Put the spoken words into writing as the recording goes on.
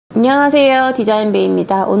안녕하세요,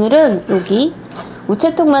 디자인베이입니다. 오늘은 여기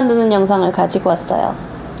우체통 만드는 영상을 가지고 왔어요.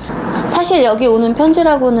 사실 여기 오는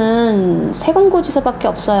편지라고는 세금고지서밖에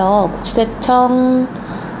없어요. 국세청,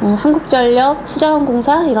 한국전력,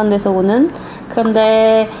 수자원공사 이런 데서 오는.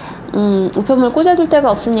 그런데 우편물 꽂아둘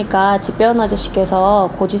데가 없으니까 집배원 아저씨께서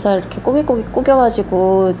고지서 이렇게 꼬깃꼬깃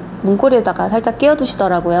꾸겨가지고 문고리에다가 살짝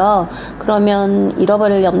끼워두시더라고요. 그러면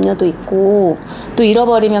잃어버릴 염려도 있고 또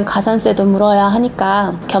잃어버리면 가산세도 물어야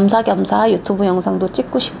하니까 겸사겸사 유튜브 영상도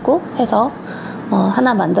찍고 싶고 해서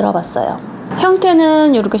하나 만들어 봤어요.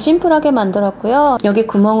 형태는 이렇게 심플하게 만들었고요. 여기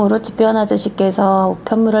구멍으로 집배원 아저씨께서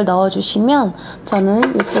우편물을 넣어주시면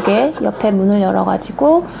저는 이쪽에 옆에 문을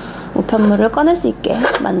열어가지고 우편물을 꺼낼 수 있게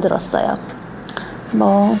만들었어요.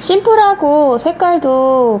 심플하고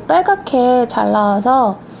색깔도 빨갛게 잘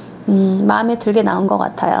나와서 마음에 들게 나온 것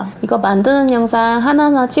같아요. 이거 만드는 영상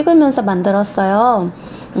하나하나 찍으면서 만들었어요.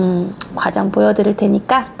 과정 보여드릴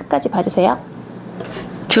테니까 끝까지 봐주세요.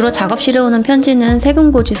 주로 작업실에 오는 편지는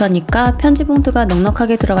세금고지서니까 편지 봉투가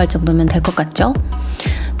넉넉하게 들어갈 정도면 될 것 같죠?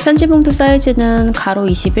 편지 봉투 사이즈는 가로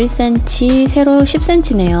 21cm, 세로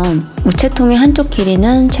 10cm네요. 우체통의 한쪽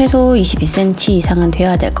길이는 최소 22cm 이상은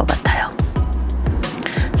되어야 될 것 같아요.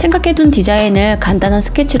 생각해둔 디자인을 간단한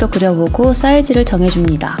스케치로 그려보고 사이즈를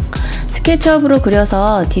정해줍니다. 스케치업으로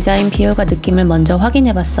그려서 디자인 비율과 느낌을 먼저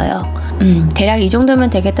확인해봤어요. 대략 이 정도면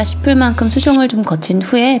되겠다 싶을 만큼 수정을 좀 거친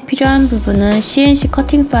후에 필요한 부분은 CNC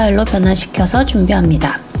커팅 파일로 변환시켜서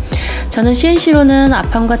준비합니다. 저는 CNC로는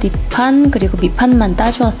앞판과 뒷판 그리고 밑판만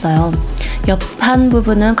따주었어요. 옆판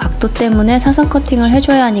부분은 각도 때문에 사선 커팅을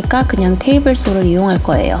해줘야 하니까 그냥 테이블 소를 이용할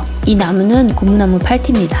거예요. 이 나무는 고무나무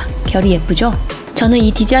팔티입니다. 결이 예쁘죠? 저는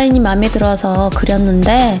이 디자인이 마음에 들어서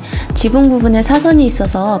그렸는데 지붕 부분에 사선이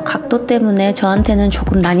있어서 각도 때문에 저한테는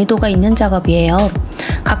조금 난이도가 있는 작업이에요.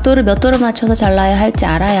 각도를 몇 도로 맞춰서 잘라야 할지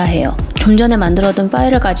알아야 해요. 좀 전에 만들어둔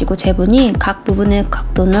파일을 가지고 재보니 각 부분의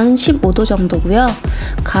각도는 15도 정도고요.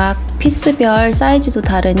 각 피스별 사이즈도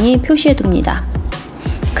다르니 표시해둡니다.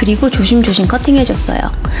 그리고 조심조심 커팅해줬어요.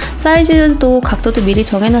 사이즈도 각도도 미리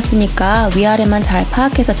정해놨으니까 위아래만 잘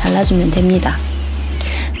파악해서 잘라주면 됩니다.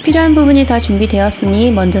 필요한 부분이 다 준비되었으니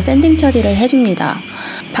먼저 샌딩 처리를 해줍니다.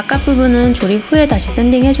 바깥 부분은 조립 후에 다시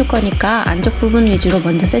샌딩 해줄 거니까 안쪽 부분 위주로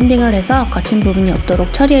먼저 샌딩을 해서 거친 부분이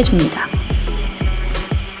없도록 처리해줍니다.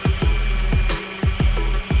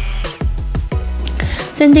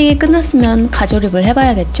 샌딩이 끝났으면 가조립을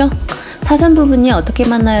해봐야겠죠? 사선 부분이 어떻게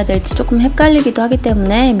만나야 될지 조금 헷갈리기도 하기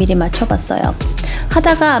때문에 미리 맞춰봤어요.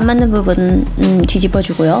 하다가 안 맞는 부분은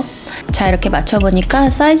뒤집어주고요. 자, 이렇게 맞춰보니까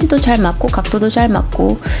사이즈도 잘 맞고 각도도 잘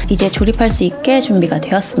맞고 이제 조립할 수 있게 준비가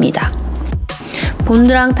되었습니다.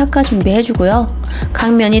 본드랑 타카 준비해주고요.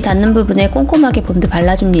 각 면이 닿는 부분에 꼼꼼하게 본드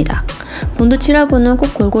발라줍니다. 본드 칠하고는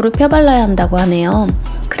꼭 골고루 펴발라야 한다고 하네요.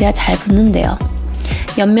 그래야 잘 붙는데요.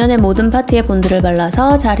 옆면의 모든 파트에 본드를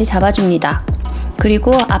발라서 자리 잡아줍니다.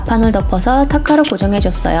 그리고 앞판을 덮어서 타카로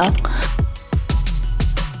고정해줬어요.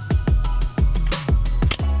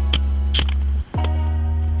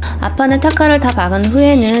 앞판에 타카를 다 박은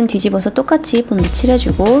후에는 뒤집어서 똑같이 본드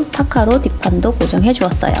칠해주고 타카로 뒷판도 고정해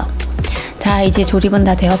주었어요. 자, 이제 조립은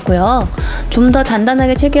다 되었고요. 좀 더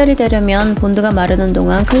단단하게 체결이 되려면 본드가 마르는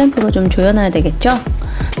동안 클램프로 좀 조여놔야 되겠죠?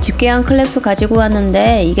 집게형 클램프 가지고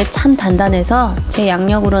왔는데 이게 참 단단해서 제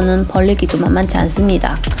양력으로는 벌리기도 만만치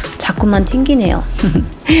않습니다. 자꾸만 튕기네요.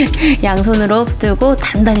 양손으로 붙들고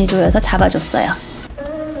단단히 조여서 잡아줬어요.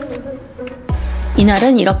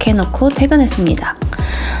 이날은 이렇게 해놓고 퇴근했습니다.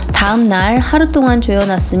 다음날 하루 동안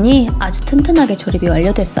조여놨으니 아주 튼튼하게 조립이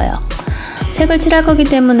완료됐어요. 색을 칠할 거기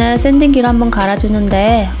때문에 샌딩기로 한번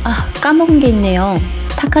갈아주는데 까먹은 게 있네요.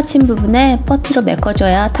 타카 친 부분에 퍼티로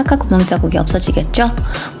메꿔줘야 타카 구멍 자국이 없어지겠죠?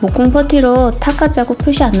 목공 퍼티로 타카 자국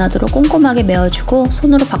표시 안 나도록 꼼꼼하게 메어주고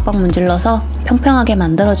손으로 박박 문질러서 평평하게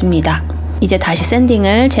만들어줍니다. 이제 다시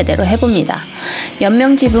샌딩을 제대로 해봅니다.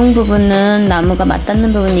 옆면 지붕 부분은 나무가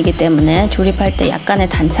맞닿는 부분이기 때문에 조립할 때 약간의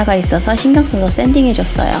단차가 있어서 신경 써서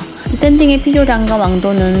샌딩해줬어요. 샌딩의 필요량과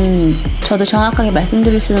왕도는 저도 정확하게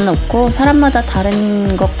말씀드릴 수는 없고 사람마다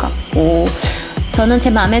다른 것 같고 저는 제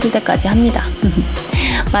마음에 들 때까지 합니다.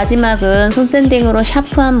 마지막은 솜샌딩으로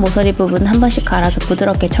샤프한 모서리 부분 한 번씩 갈아서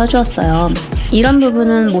부드럽게 쳐주었어요. 이런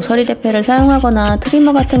부분은 모서리 대패를 사용하거나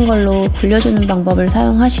트리머 같은 걸로 굴려주는 방법을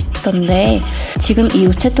사용하시던데 지금 이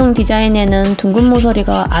우체통 디자인에는 둥근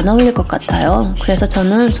모서리가 안 어울릴 것 같아요. 그래서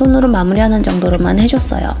저는 손으로 마무리하는 정도로만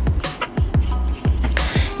해줬어요.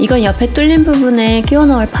 이건 옆에 뚫린 부분에 끼워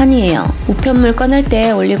넣을 판이에요. 우편물 꺼낼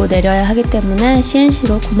때 올리고 내려야 하기 때문에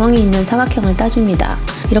CNC로 구멍이 있는 사각형을 따줍니다.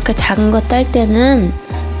 이렇게 작은 거 딸 때는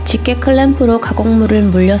집게 클램프로 가공물을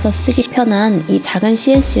물려서 쓰기 편한 이 작은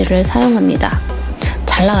CNC를 사용합니다.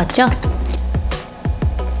 잘 나왔죠?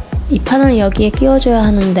 이 판을 여기에 끼워줘야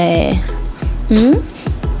하는데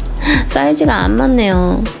사이즈가 안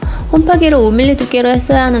맞네요. 홈파기를 5mm 두께로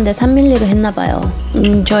했어야 하는데 3mm로 했나봐요.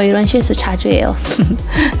 저 이런 실수 자주 해요.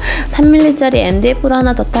 3mm짜리 MDF로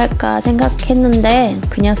하나 더 딸까 생각했는데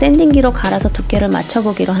그냥 샌딩기로 갈아서 두께를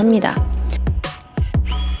맞춰보기로 합니다.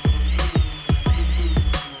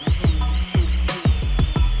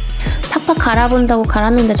 팍팍 갈아본다고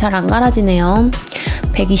갈았는데 잘 안 갈아지네요.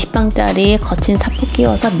 120방짜리 거친 사포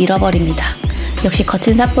끼워서 밀어버립니다. 역시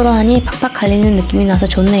거친 사포로 하니 팍팍 갈리는 느낌이 나서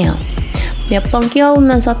좋네요. 몇 번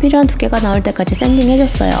끼워보면서 필요한 두께가 나올 때까지 샌딩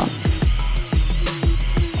해줬어요.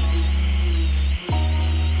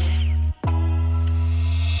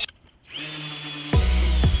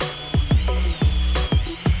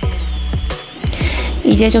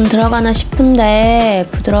 이제 좀 들어가나 싶은데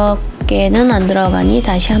부드럽게는 안 들어가니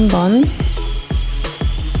다시 한번.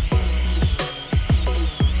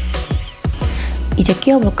 이제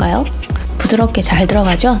끼워볼까요? 부드럽게 잘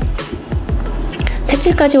들어가죠?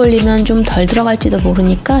 색칠까지 올리면 좀 덜 들어갈지도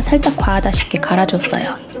모르니까 살짝 과하다 싶게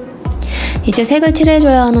갈아줬어요. 이제 색을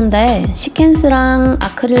칠해줘야 하는데 시켄스랑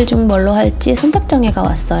아크릴 중 뭘로 할지 선택장애가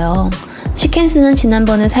왔어요. 시켄스는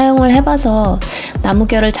지난번에 사용을 해봐서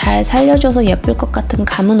나무결을 잘 살려줘서 예쁠 것 같은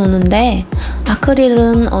감은 오는데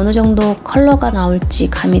아크릴은 어느 정도 컬러가 나올지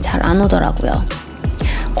감이 잘 안 오더라고요.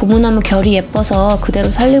 고무나무 결이 예뻐서 그대로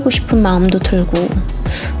살리고 싶은 마음도 들고,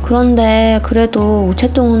 그런데 그래도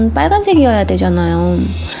우체통은 빨간색이어야 되잖아요.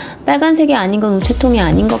 빨간색이 아닌 건 우체통이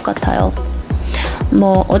아닌 것 같아요.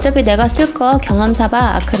 뭐 어차피 내가 쓸 거 경험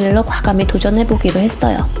삼아 아크릴로 과감히 도전해보기로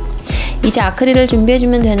했어요. 이제 아크릴을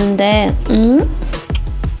준비해주면 되는데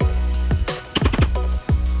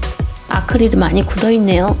아크릴이 많이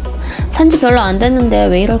굳어있네요. 산지 별로 안 됐는데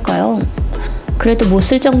왜 이럴까요? 그래도 못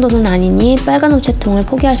쓸 정도는 아니니 빨간 우체통을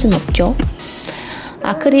포기할 순 없죠.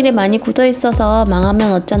 아크릴이 많이 굳어있어서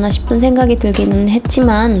망하면 어쩌나 싶은 생각이 들기는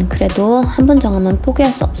했지만 그래도 한번 정하면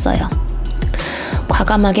포기할 수 없어요.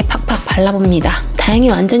 과감하게 팍팍 발라봅니다. 다행히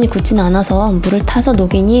완전히 굳진 않아서 물을 타서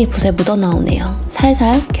녹이니 붓에 묻어 나오네요.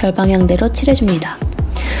 살살 결 방향대로 칠해줍니다.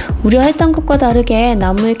 우려했던 것과 다르게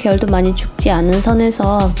나무의 결도 많이 죽지 않은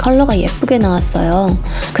선에서 컬러가 예쁘게 나왔어요.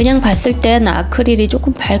 그냥 봤을 땐 아크릴이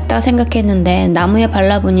조금 밝다 생각했는데 나무에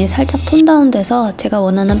발라보니 살짝 톤 다운돼서 제가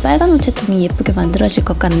원하는 빨간 우체통이 예쁘게 만들어질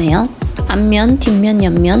것 같네요. 앞면, 뒷면,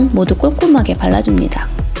 옆면 모두 꼼꼼하게 발라줍니다.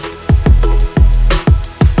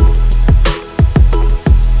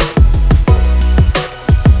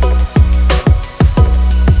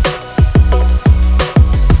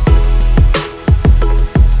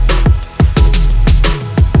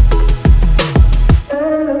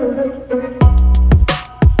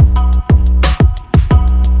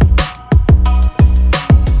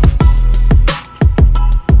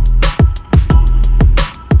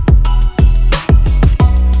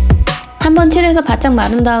 한번 칠해서 바짝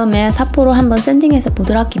마른 다음에 사포로 한번 샌딩해서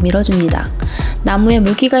부드럽게 밀어줍니다. 나무에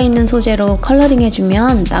물기가 있는 소재로 컬러링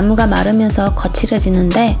해주면 나무가 마르면서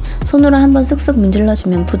거칠어지는데 손으로 한번 쓱쓱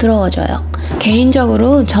문질러주면 부드러워져요.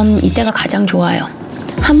 개인적으로 전 이때가 가장 좋아요.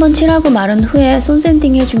 한번 칠하고 마른 후에 손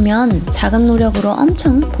샌딩 해주면 작은 노력으로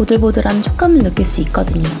엄청 보들보들한 촉감을 느낄 수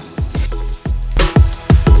있거든요.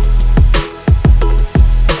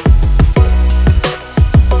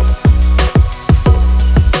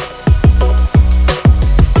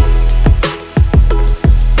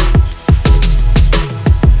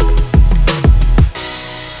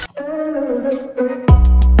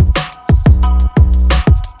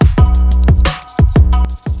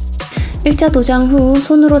 (1차) 도장 후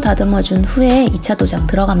손으로 다듬어준 후에 (2차) 도장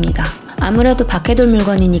들어갑니다. 아무래도 밖에 둘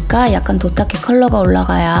물건이니까 약간 도탁해 컬러가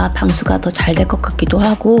올라가야 방수가 더 잘 될 것 같기도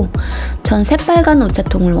하고 전 새빨간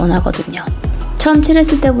우체통을 원하거든요. 처음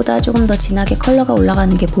칠했을 때보다 조금 더 진하게 컬러가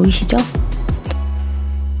올라가는 게 보이시죠?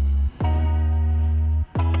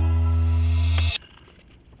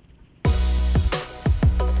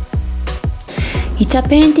 (2차)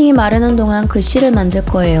 페인팅이 마르는 동안 글씨를 만들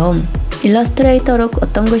거예요. 일러스트레이터로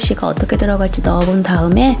어떤 글씨가 어떻게 들어갈지 넣어본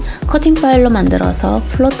다음에 커팅 파일로 만들어서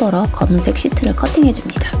플로터로 검은색 시트를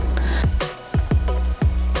커팅해줍니다.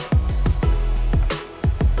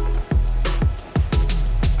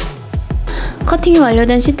 커팅이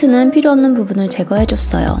완료된 시트는 필요 없는 부분을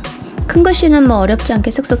제거해줬어요. 큰 글씨는 뭐 어렵지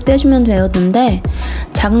않게 쓱쓱 떼주면 되었는데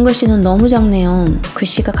작은 글씨는 너무 작네요.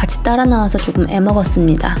 글씨가 같이 따라 나와서 조금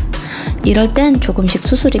애먹었습니다. 이럴 땐 조금씩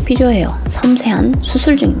수술이 필요해요. 섬세한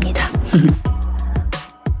수술 중입니다.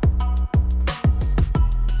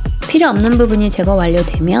 필요 없는 부분이 제거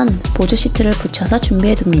완료되면 보조 시트를 붙여서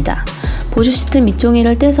준비해둡니다. 보조 시트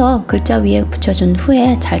밑종이를 떼서 글자 위에 붙여준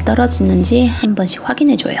후에 잘 떨어지는지 한 번씩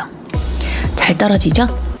확인해줘요. 잘 떨어지죠?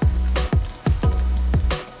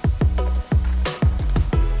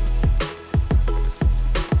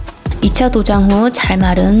 2차 도장 후 잘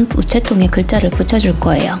마른 우체통에 글자를 붙여줄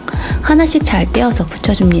거예요. 하나씩 잘 떼어서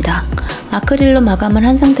붙여줍니다. 아크릴로 마감을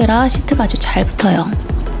한 상태라 시트가 아주 잘 붙어요.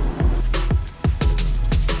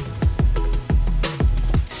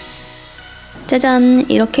 짜잔!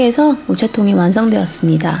 이렇게 해서 우체통이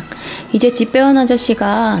완성되었습니다. 이제 집 배운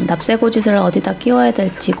아저씨가 납세고짓을 어디다 끼워야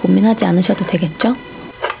될지 고민하지 않으셔도 되겠죠?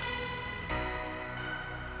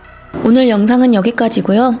 오늘 영상은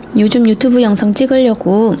여기까지고요. 요즘 유튜브 영상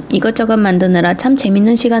찍으려고 이것저것 만드느라 참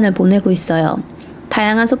재밌는 시간을 보내고 있어요.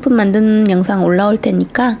 다양한 소품 만드는 영상 올라올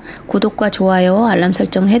테니까 구독과 좋아요, 알람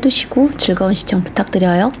설정 해두시고 즐거운 시청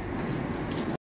부탁드려요.